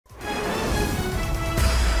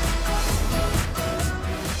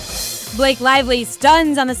Blake Lively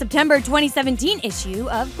stuns on the September 2017 issue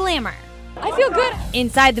of Glamour. I feel good.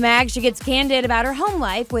 Inside the mag, she gets candid about her home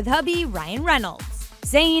life with hubby Ryan Reynolds,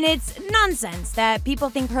 saying it's nonsense that people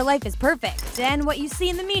think her life is perfect and what you see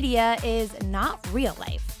in the media is not real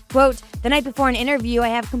life. Quote, "The night before an interview, I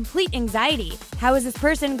have complete anxiety. How is this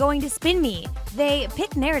person going to spin me? They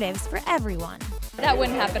pick narratives for everyone." That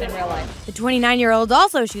wouldn't happen in real life. The 29-year-old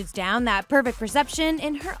also shoots down that perfect perception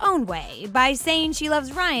in her own way by saying she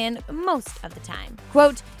loves Ryan most of the time.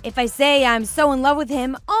 Quote, "If I say I'm so in love with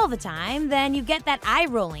him all the time, then you get that eye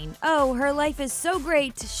rolling. Oh, her life is so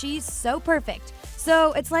great, she's so perfect.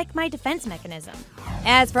 So it's like my defense mechanism."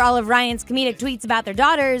 As for all of Ryan's comedic tweets about their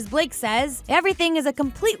daughters, Blake says, "Everything is a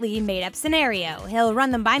completely made-up scenario. He'll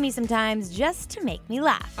run them by me sometimes just to make me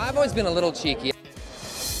laugh." I've always been a little cheeky.